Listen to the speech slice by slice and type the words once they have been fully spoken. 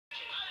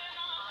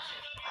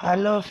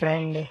Hello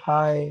friend,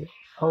 hi,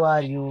 how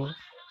are you?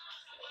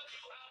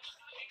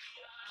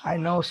 I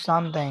know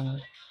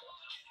something.